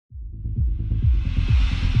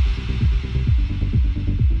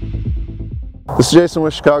This is Jason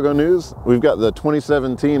with Chicago News. We've got the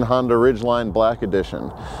 2017 Honda Ridgeline Black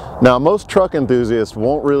Edition. Now, most truck enthusiasts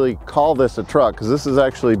won't really call this a truck because this is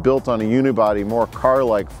actually built on a unibody, more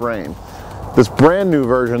car-like frame. This brand new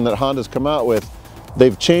version that Honda's come out with,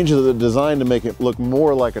 they've changed the design to make it look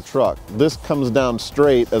more like a truck. This comes down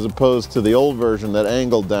straight as opposed to the old version that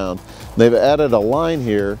angled down. They've added a line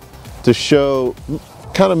here to show,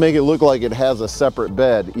 kind of make it look like it has a separate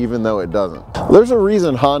bed, even though it doesn't. There's a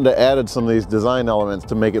reason Honda added some of these design elements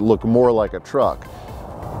to make it look more like a truck.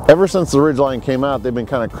 Ever since the Ridgeline came out, they've been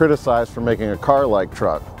kind of criticized for making a car-like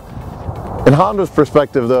truck. In Honda's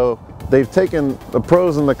perspective though, they've taken the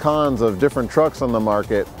pros and the cons of different trucks on the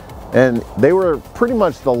market, and they were pretty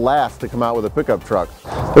much the last to come out with a pickup truck.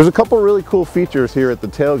 There's a couple really cool features here at the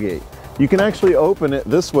tailgate. You can actually open it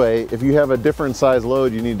this way if you have a different size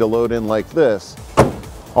load you need to load in like this,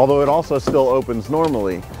 although it also still opens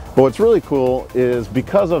normally. But what's really cool is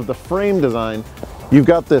because of the frame design, you've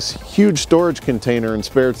got this huge storage container and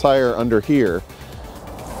spare tire under here.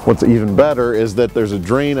 What's even better is that there's a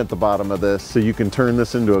drain at the bottom of this, so you can turn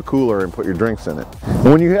this into a cooler and put your drinks in it.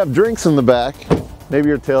 And when you have drinks in the back, maybe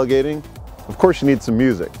you're tailgating, of course you need some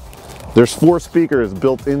music. There's 4 speakers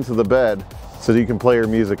built into the bed so that you can play your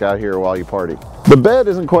music out here while you party. The bed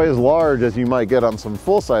isn't quite as large as you might get on some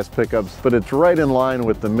full-size pickups, but it's right in line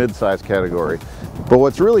with the mid-size category. But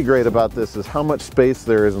what's really great about this is how much space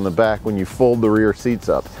there is in the back when you fold the rear seats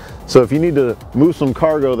up. So if you need to move some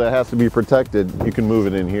cargo that has to be protected, you can move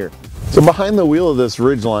it in here. So behind the wheel of this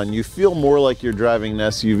Ridgeline, you feel more like you're driving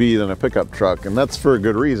an SUV than a pickup truck, and that's for a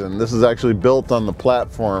good reason. This is actually built on the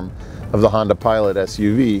platform of the Honda Pilot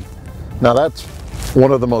SUV. Now that's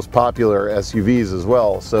one of the most popular SUVs as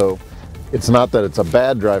well, so it's not that it's a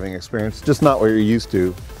bad driving experience, just not what you're used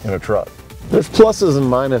to in a truck. There's pluses and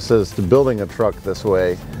minuses to building a truck this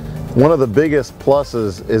way. One of the biggest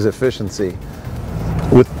pluses is efficiency.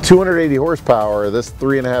 With 280 horsepower, this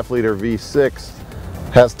 3.5-liter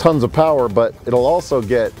V6 has tons of power, but it'll also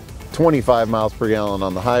get 25 miles per gallon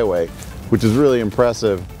on the highway, which is really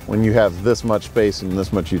impressive when you have this much space and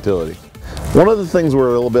this much utility. One of the things we're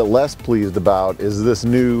a little bit less pleased about is this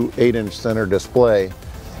new 8-inch center display.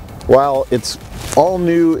 While it's all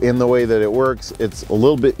new in the way that it works, it's a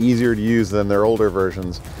little bit easier to use than their older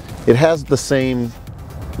versions. It has the same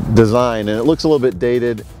design and it looks a little bit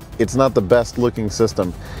dated. It's not the best looking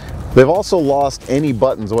system. They've also lost any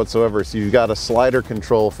buttons whatsoever, so you've got a slider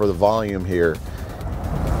control for the volume here.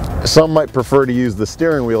 Some might prefer to use the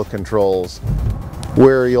steering wheel controls,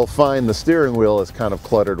 where you'll find the steering wheel is kind of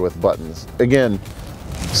cluttered with buttons. Again,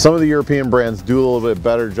 some of the European brands do a little bit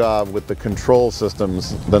better job with the control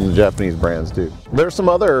systems than the Japanese brands do. There's some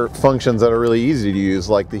other functions that are really easy to use,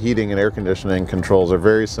 like the heating and air conditioning controls are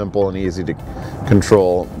very simple and easy to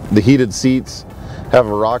control. The heated seats have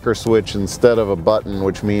a rocker switch instead of a button,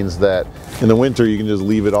 which means that in the winter you can just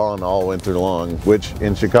leave it on all winter long, which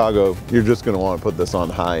in Chicago you're just going to want to put this on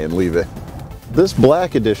high and leave it. This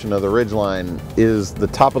black edition of the Ridgeline is the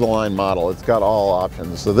top of the line model. It's got all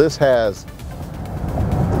options. So this has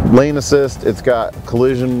lane assist, it's got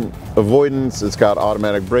collision avoidance, it's got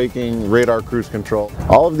automatic braking, radar cruise control,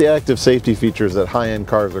 all of the active safety features that high-end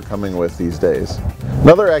cars are coming with these days.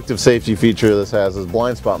 Another active safety feature this has is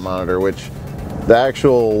blind spot monitor, which the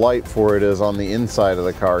actual light for it is on the inside of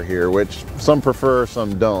the car here, which some prefer,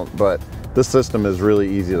 some don't, but this system is really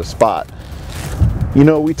easy to spot. You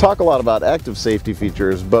know, we talk a lot about active safety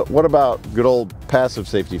features, but what about good old passive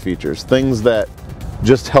safety features? Things that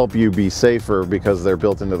just help you be safer because they're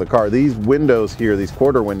built into the car. These windows here, these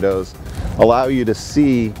quarter windows, allow you to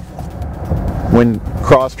see when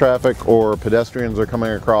cross traffic or pedestrians are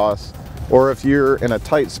coming across, or if you're in a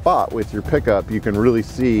tight spot with your pickup, you can really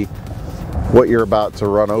see what you're about to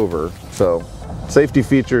run over. So safety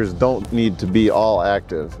features don't need to be all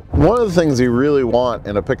active. One of the things you really want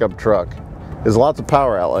in a pickup truck is lots of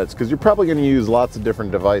power outlets, because you're probably going to use lots of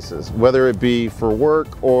different devices, whether it be for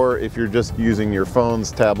work or if you're just using your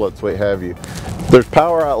phones, tablets, what have you. There's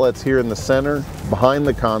power outlets here in the center, behind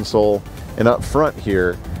the console, and up front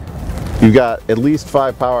here. You've got at least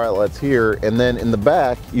 5 power outlets here, and then in the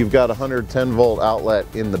back you've got a 110 volt outlet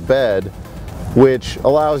in the bed, which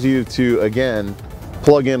allows you to, again,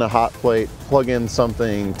 plug in a hot plate, plug in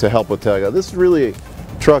something to help with tailgate. This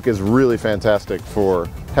truck is really fantastic for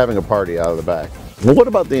having a party out of the back. Well, what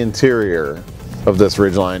about the interior of this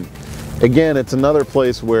Ridgeline? Again, it's another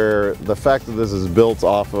place where the fact that this is built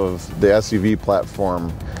off of the SUV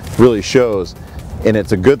platform really shows, and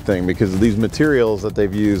it's a good thing because these materials that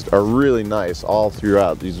they've used are really nice all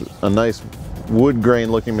throughout. These a nice wood grain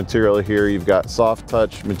looking material here. You've got soft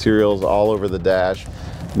touch materials all over the dash.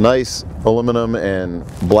 nice aluminum and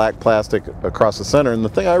black plastic across the center. And the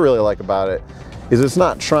thing I really like about it is it's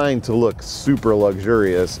not trying to look super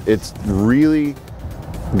luxurious. It's really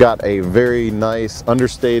got a very nice,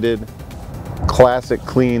 understated, classic,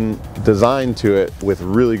 clean design to it with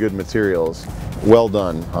really good materials. Well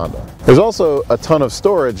done, Honda. There's also a ton of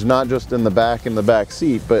storage, not just in the back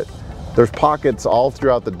seat, but there's pockets all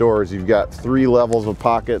throughout the doors. You've got 3 levels of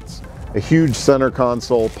pockets, a huge center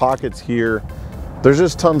console, pockets here. There's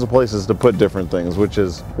just tons of places to put different things, which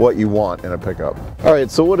is what you want in a pickup. All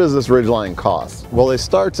right, so what does this Ridgeline cost? Well, it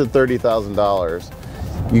starts at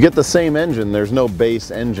 $30,000. You get the same engine. There's no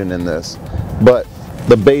base engine in this, but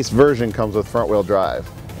the base version comes with front-wheel drive.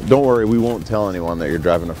 Don't worry, we won't tell anyone that you're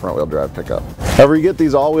driving a front-wheel drive pickup. However, you get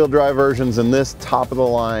these all-wheel drive versions, and this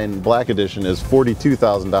top-of-the-line Black Edition is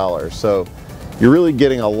 $42,000. So you're really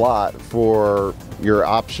getting a lot for your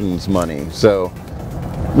options money. So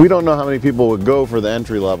we don't know how many people would go for the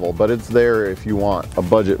entry level, but it's there if you want a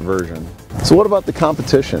budget version. So what about the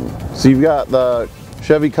competition? So you've got the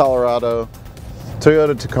Chevy Colorado,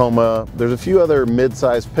 Toyota Tacoma. There's a few other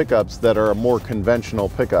mid-size pickups that are more conventional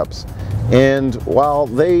pickups. And while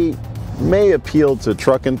they may appeal to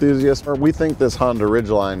truck enthusiasts, we think this Honda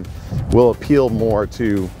Ridgeline will appeal more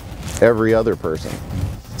to every other person.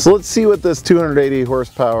 So let's see what this 280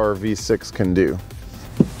 horsepower V6 can do.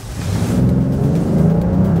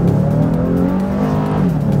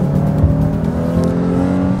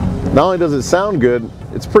 Not only does it sound good,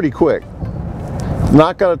 it's pretty quick. It's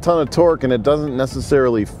not got a ton of torque, and it doesn't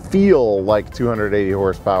necessarily feel like 280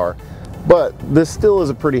 horsepower. But this still is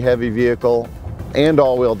a pretty heavy vehicle and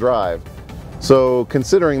all-wheel drive. So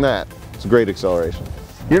considering that, it's a great acceleration.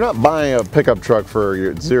 You're not buying a pickup truck for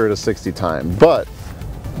your 0 to 60 time, but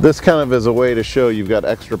this kind of is a way to show you've got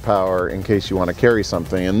extra power in case you want to carry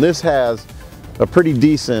something. And this has a pretty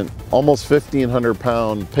decent, almost 1,500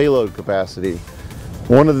 pound payload capacity.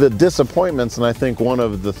 One of the disappointments, and I think one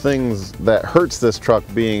of the things that hurts this truck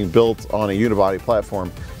being built on a unibody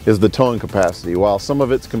platform, is the towing capacity. While some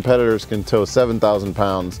of its competitors can tow 7,000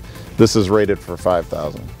 pounds, this is rated for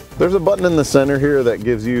 5,000. There's a button in the center here that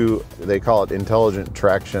gives you, they call it intelligent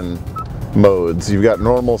traction modes. You've got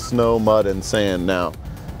normal, snow, mud, and sand. Now,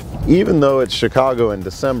 even though it's Chicago in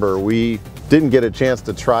December, we didn't get a chance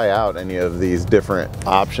to try out any of these different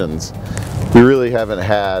options. We really haven't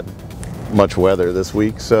had much weather this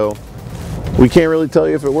week, so we can't really tell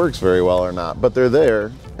you if it works very well or not, but they're there,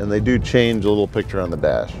 and they do change a little picture on the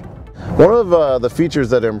dash. One of the features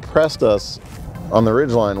that impressed us on the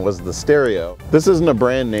Ridgeline was the stereo. This isn't a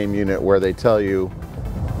brand name unit where they tell you,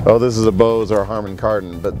 oh, this is a Bose or a Harman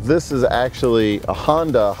Kardon, but this is actually a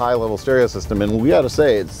Honda high-level stereo system, and we gotta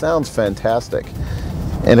say, it sounds fantastic.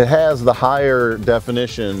 And it has the higher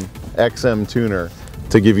definition XM tuner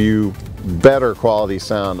to give you better quality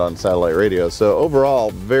sound on satellite radio. So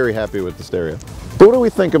overall, very happy with the stereo. But what do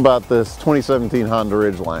we think about this 2017 Honda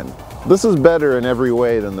Ridgeline? This is better in every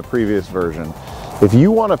way than the previous version. If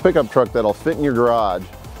you want a pickup truck that'll fit in your garage,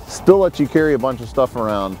 still let you carry a bunch of stuff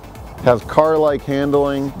around, has car-like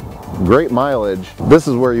handling, great mileage, this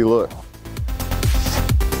is where you look.